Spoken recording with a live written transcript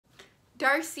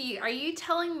Darcy, are you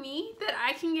telling me that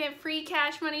I can get free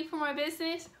cash money for my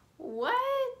business? What?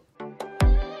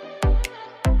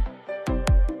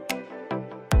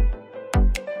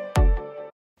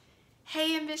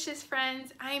 Hey ambitious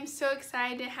friends, I am so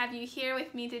excited to have you here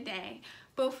with me today.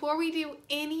 Before we do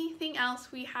anything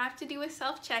else, we have to do a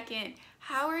self-check-in.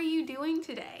 How are you doing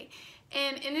today?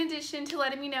 And in addition to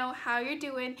letting me know how you're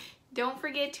doing, don't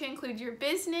forget to include your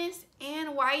business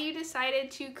and why you decided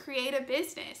to create a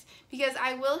business, because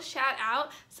I will shout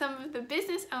out some of the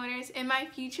business owners in my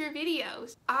future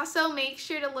videos. Also, make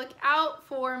sure to look out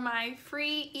for my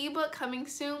free ebook coming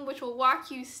soon, which will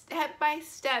walk you step by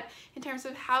step in terms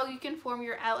of how you can form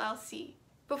your LLC.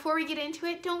 Before we get into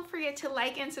it, don't forget to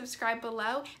like and subscribe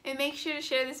below, and make sure to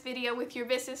share this video with your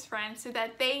business friends so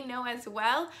that they know as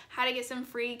well how to get some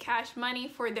free cash money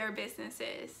for their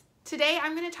businesses. Today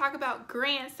I'm going to talk about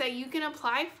grants that you can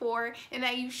apply for and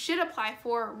that you should apply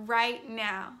for right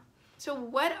now. So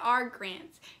what are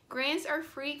grants? Grants are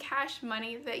free cash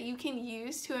money that you can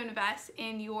use to invest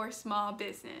in your small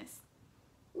business.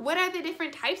 What are the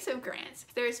different types of grants?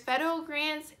 There's federal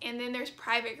grants and then there's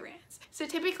private grants. So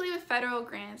typically with federal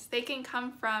grants, they can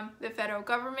come from the federal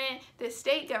government, the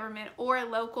state government, or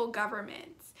local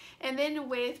governments. And then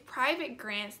with private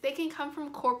grants, they can come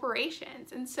from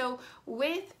corporations. And so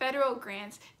with federal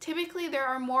grants, typically there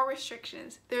are more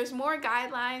restrictions. There's more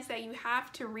guidelines that you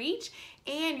have to reach,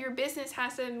 and your business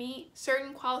has to meet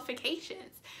certain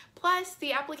qualifications. Plus,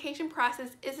 the application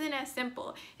process isn't as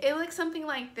simple. It looks something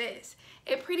like this.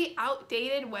 A pretty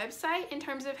outdated website in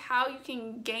terms of how you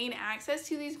can gain access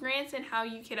to these grants and how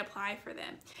you can apply for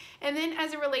them. And then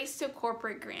as it relates to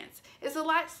corporate grants, it's a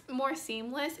lot more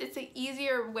seamless. It's an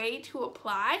easier way to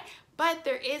apply, but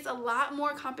there is a lot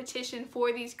more competition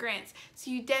for these grants. So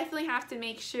you definitely have to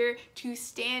make sure to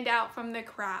stand out from the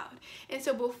crowd. And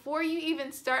so before you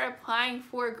even start applying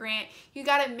for a grant, you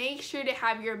gotta make sure to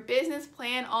have your business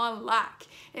plan on lock.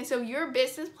 And so your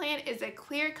business plan is a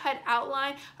clear-cut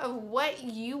outline of what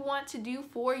you want to do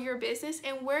for your business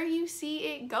and where you see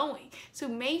it going. So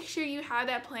make sure you have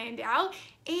that planned out.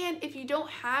 And if you don't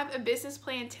have a business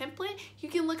plan template, you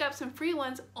can look up some free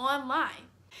ones online.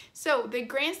 So the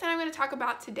grants that I'm going to talk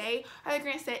about today are the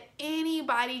grants that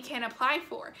anybody can apply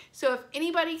for. So if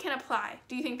anybody can apply,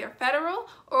 do you think they're federal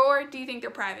or do you think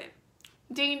they're private?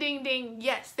 Ding, ding, ding.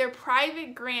 Yes, they're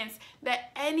private grants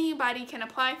that anybody can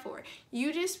apply for.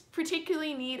 You just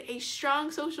particularly need a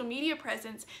strong social media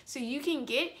presence so you can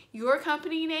get your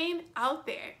company name out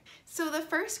there. So the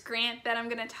first grant that I'm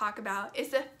going to talk about is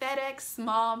the FedEx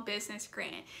Small Business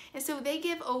Grant. And so they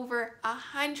give over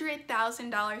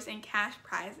 $100,000 in cash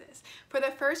prizes. For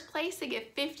the first place, they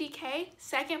give $50K,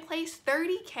 second place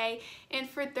 $30K, and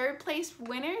for third place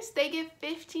winners, they give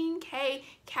 $15K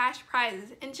cash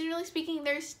prizes. And generally speaking,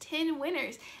 there's 10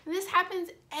 winners, and this happens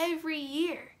every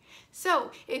year.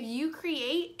 So if you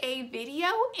create a video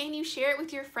and you share it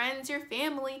with your friends, your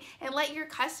family, and let your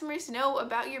customers know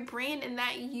about your brand and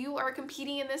that you are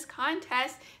competing in this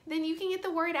contest, then you can get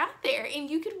the word out there and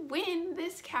you could win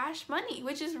this cash money,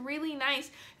 which is really nice,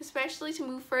 especially to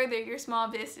move further your small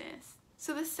business.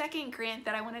 So the second grant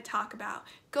that I want to talk about,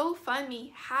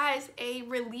 GoFundMe has a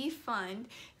relief fund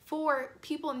for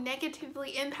people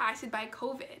negatively impacted by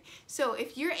COVID. So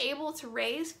if you're able to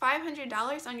raise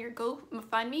 $500 on your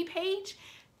GoFundMe page,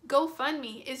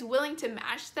 GoFundMe is willing to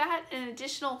match that an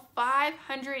additional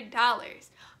 $500.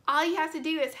 All you have to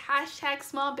do is hashtag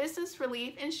small business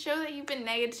relief and show that you've been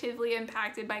negatively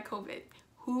impacted by COVID.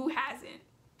 Who hasn't?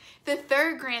 The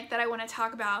third grant that I want to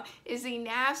talk about is the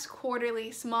NAV's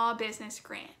Quarterly Small Business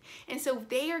Grant. And so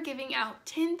they are giving out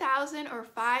 $10,000 or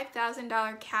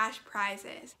 $5,000 cash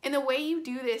prizes. And the way you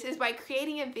do this is by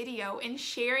creating a video and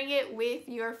sharing it with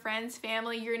your friends,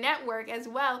 family, your network as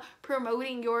well,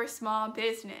 promoting your small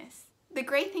business. The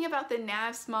great thing about the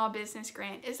NAV Small Business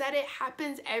Grant is that it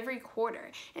happens every quarter.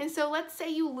 And so let's say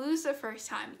you lose the first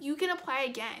time, you can apply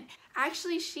again.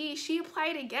 Actually, she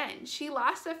applied again. She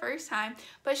lost the first time,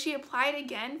 but she applied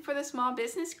again for the Small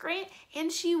Business Grant and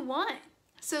she won.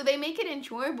 So they make it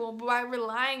enjoyable by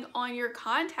relying on your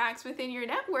contacts within your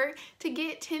network to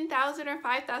get $10,000 or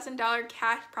 $5,000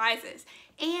 cash prizes.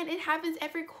 And it happens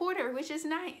every quarter, which is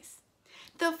nice.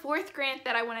 The fourth grant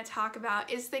that I want to talk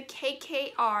about is the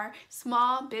KKR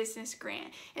Small Business Grant.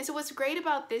 And so what's great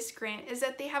about this grant is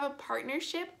that they have a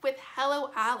partnership with Hello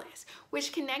Alice,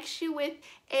 which connects you with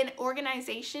an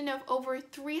organization of over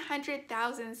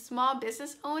 300,000 small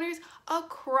business owners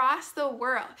across the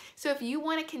world. So if you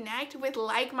want to connect with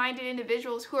like-minded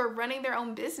individuals who are running their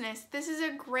own business, this is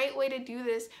a great way to do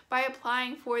this by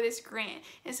applying for this grant.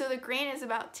 And so the grant is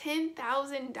about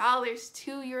 $10,000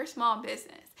 to your small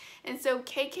business. And so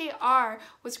KKR,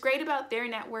 what's great about their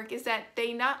network is that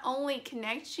they not only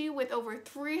connect you with over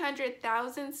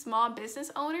 300,000 small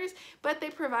business owners, but they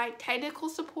provide technical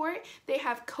support, they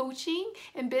have coaching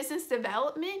and business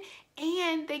development,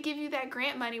 and they give you that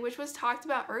grant money, which was talked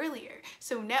about earlier.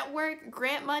 So network,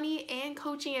 grant money, and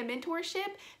coaching and mentorship,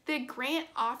 the grant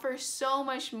offers so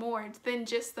much more than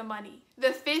just the money.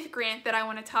 The fifth grant that I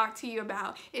want to talk to you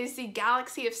about is the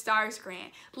Galaxy of Stars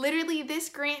grant. Literally, this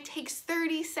grant takes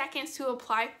 30 seconds to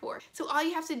apply for. So all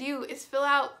you have to do is fill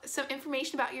out some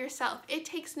information about yourself. It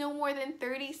takes no more than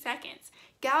 30 seconds.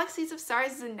 Galaxies of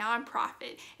Stars is a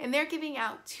nonprofit, and they're giving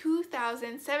out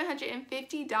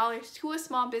 $2,750 to a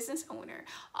small business owner.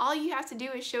 All you have to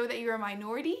do is show that you're a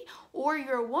minority or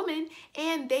you're a woman,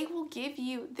 and they will give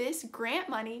you this grant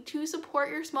money to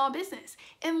support your small business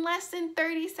in less than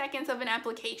 30 seconds of an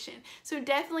application. So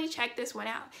definitely check this one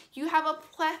out. You have a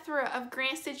plethora of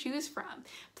grants to choose from.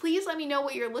 Please let me know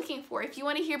what you're looking for. If you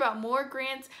want to hear about more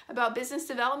grants about business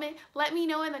development, let me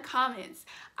know in the comments.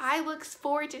 I look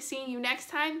forward to seeing you next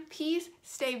time. Peace,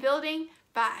 stay building,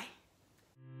 bye.